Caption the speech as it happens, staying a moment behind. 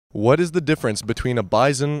What is the difference between a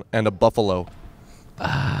bison and a buffalo?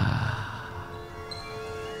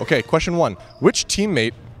 Okay, question 1. Which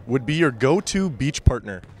teammate would be your go-to beach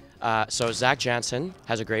partner? So Zach Jansen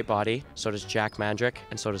has a great body, so does Jack Mandrick,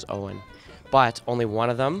 and so does Owen. But only one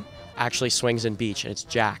of them actually swings in beach, and it's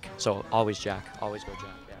Jack. So always Jack. Always go Jack.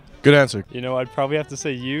 Yeah. Good answer. You know, I'd probably have to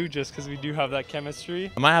say you, just because we do have that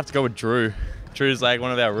chemistry. I might have to go with Drew. Drew's like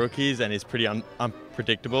one of our rookies, and he's pretty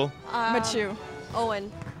unpredictable. Machu.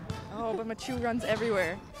 Owen. Oh, but Machu runs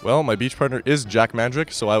everywhere. Well, my beach partner is Jack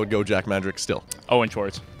Mandrick, so I would go Jack Mandrick still. Owen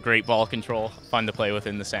Schwartz. Great ball control, fun to play with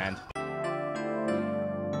in the sand.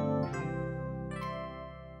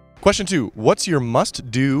 Question 2. What's your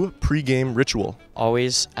must-do pre-game ritual?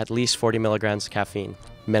 Always at least 40 milligrams of caffeine,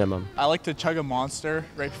 minimum. I like to chug a Monster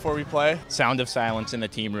right before we play. Sound of silence in the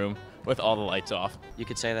team room with all the lights off. You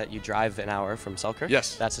could say that you drive an hour from Selkirk.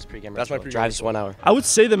 Yes. That's his pregame That's my ritual. pregame Drives ritual. 1 hour. I would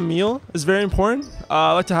say the meal is very important.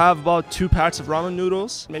 I like to have about 2 packs of ramen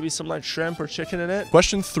noodles, maybe some like shrimp or chicken in it.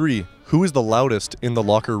 Question 3. Who is the loudest in the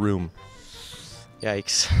locker room?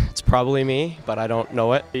 Yikes. It's probably me, but I don't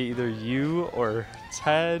know it. Either you or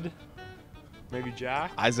Ted, maybe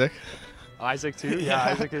Jack. Isaac. Isaac too, yeah,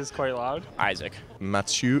 Isaac is quite loud. Isaac.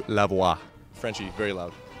 Mathieu Lavoie. Frenchie, very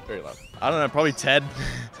loud. Very loud. I don't know, probably Ted.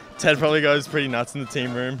 Ted probably goes pretty nuts in the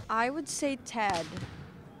team room. I would say Ted.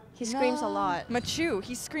 He screams a lot. Machu,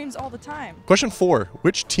 he screams all the time. Question 4.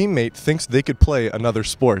 Which teammate thinks they could play another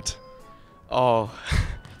sport? Oh,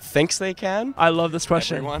 thinks they can? I love this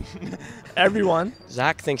question. Everyone. Everyone.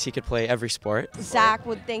 Zach thinks he could play every sport. Zach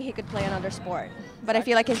would think he could play another sport. But I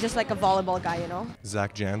feel like he's just like a volleyball guy, you know?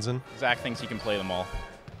 Zach Jansen. Zach thinks he can play them all.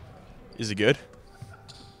 Is he good?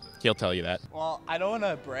 He'll tell you that. Well, I don't want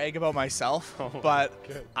to brag about myself, but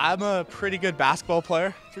I'm a pretty good basketball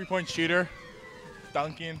player, 3-point shooter,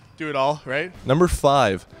 dunking, do it all, right? Number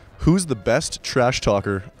 5. Who's the best trash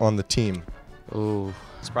talker on the team? Ooh,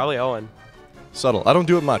 it's probably Owen. Subtle. I don't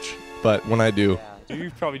do it much, but when I do,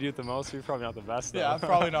 You probably do it the most, you're probably not the best though. Yeah,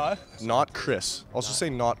 probably not. not Chris. I'll just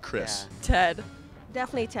say not Chris. Ted.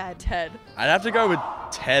 Definitely Ted. Ted. I'd have to go with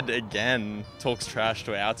Ted again. Talks trash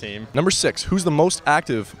to our team. Number 6. Who's the most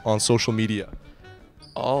active on social media?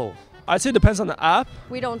 Oh, I'd say it depends on the app.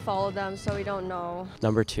 We don't follow them, so we don't know.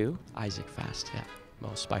 number 2, Isaac Fast. Yeah,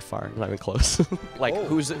 most by far. Not even close. Like,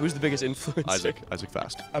 who's the biggest influencer? Isaac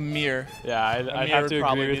Fast. Amir. Yeah, I'd Amir have would to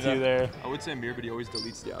probably agree be with you the- there. I would say Amir, but he always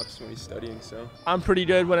deletes the apps when he's studying, so. I'm pretty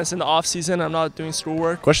good when it's in the off season. I'm not doing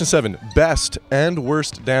schoolwork. Question 7. Best and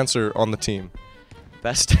worst dancer on the team?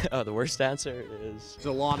 Best, the worst dancer is... There's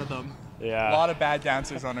a lot of them. Yeah. A lot of bad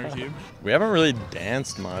dancers on our team. We haven't really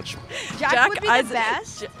danced much. Jack would be the Isaac-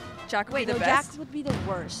 best. Jack would Wait, be no, the Jack best. would be the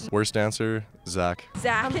worst. Worst dancer, Zach.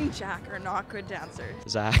 Zach and Jack are not good dancers.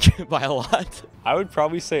 Zach by a lot. I would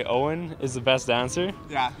probably say Owen is the best dancer.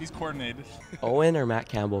 Yeah, he's coordinated. Owen or Matt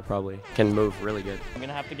Campbell probably can move really good. I'm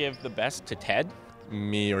gonna have to give the best to Ted.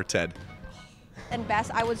 Me or Ted? And best,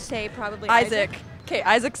 I would say probably Isaac. Okay,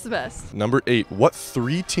 Isaac's the best. Number 8. What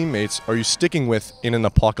 3 teammates are you sticking with in an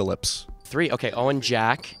apocalypse? 3, okay, Owen,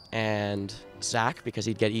 Jack, and Zach, because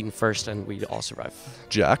he'd get eaten first and we'd all survive.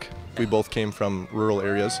 Jack. We both came from rural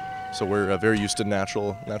areas, so we're very used to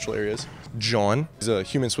natural areas. John. He's a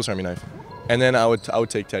human Swiss Army knife. And then I would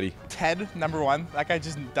take Teddy. Ted, number 1. That guy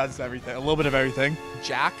just does everything, a little bit of everything.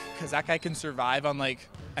 Jack, because that guy can survive on like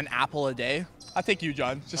an apple a day. I take you,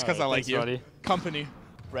 John, just because I like thanks, you. buddy. Company.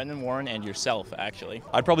 Brendan Warren and yourself, actually.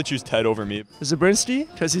 I'd probably choose Ted over me. Zabrinsky,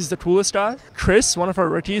 because he's the coolest guy. Chris, one of our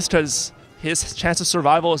rookies, because his chance of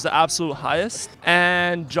survival is the absolute highest.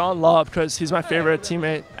 And John Love, because he's my favorite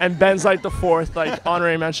teammate. And Ben's like the 4th, like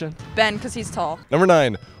honorary mention. Ben, because he's tall. Number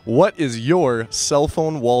 9. What is your cell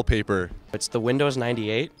phone wallpaper? It's the Windows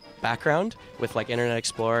 98 background with like Internet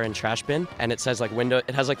Explorer and Trash Bin, and it says like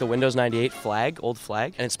it has like the Windows 98 flag, old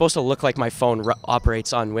flag, and it's supposed to look like my phone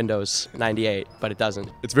operates on Windows 98, but it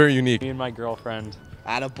doesn't. It's very unique. Me and my girlfriend.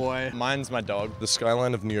 Attaboy. Mine's my dog. The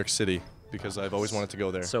skyline of New York City, because I've always wanted to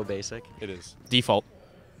go there. So basic. It is. Default.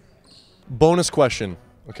 Bonus question.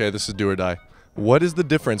 Okay, this is do or die. What is the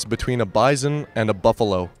difference between a bison and a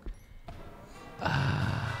buffalo?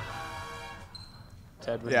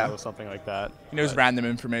 Ted would Yeah. know something like that. He knows random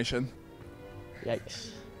information. Yikes.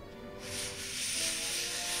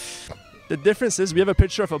 The difference is we have a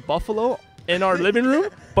picture of a buffalo in our living room,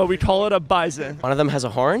 but we call it a bison. One of them has a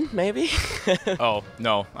horn, maybe? Oh,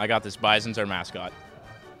 no, I got this. Bison's our mascot.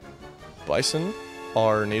 Bison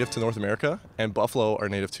are native to North America, and buffalo are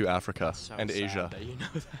native to Africa So and sad Asia. that you know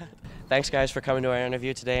that. Thanks, guys, for coming to our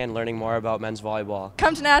interview today and learning more about men's volleyball.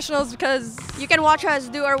 Come to nationals because You can watch us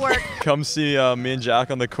do our work. Come see me and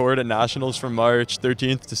Jack on the court at Nationals from March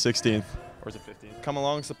 13th to 16th. Or is it 15th? Come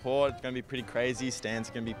along, support. It's going to be pretty crazy. Stands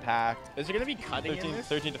are going to be packed. Is there going to be cutting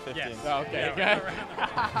 13 to 15. Yes. Oh, okay.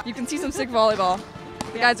 Yeah, You can see some sick volleyball.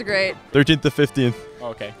 The guys are great. 13th to 15th.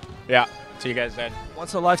 Okay. Yeah. See you guys then.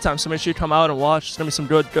 Once in a lifetime, so make sure you come out and watch. It's gonna be some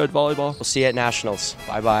good volleyball. We'll see you at Nationals.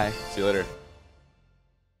 Bye-bye. See you later.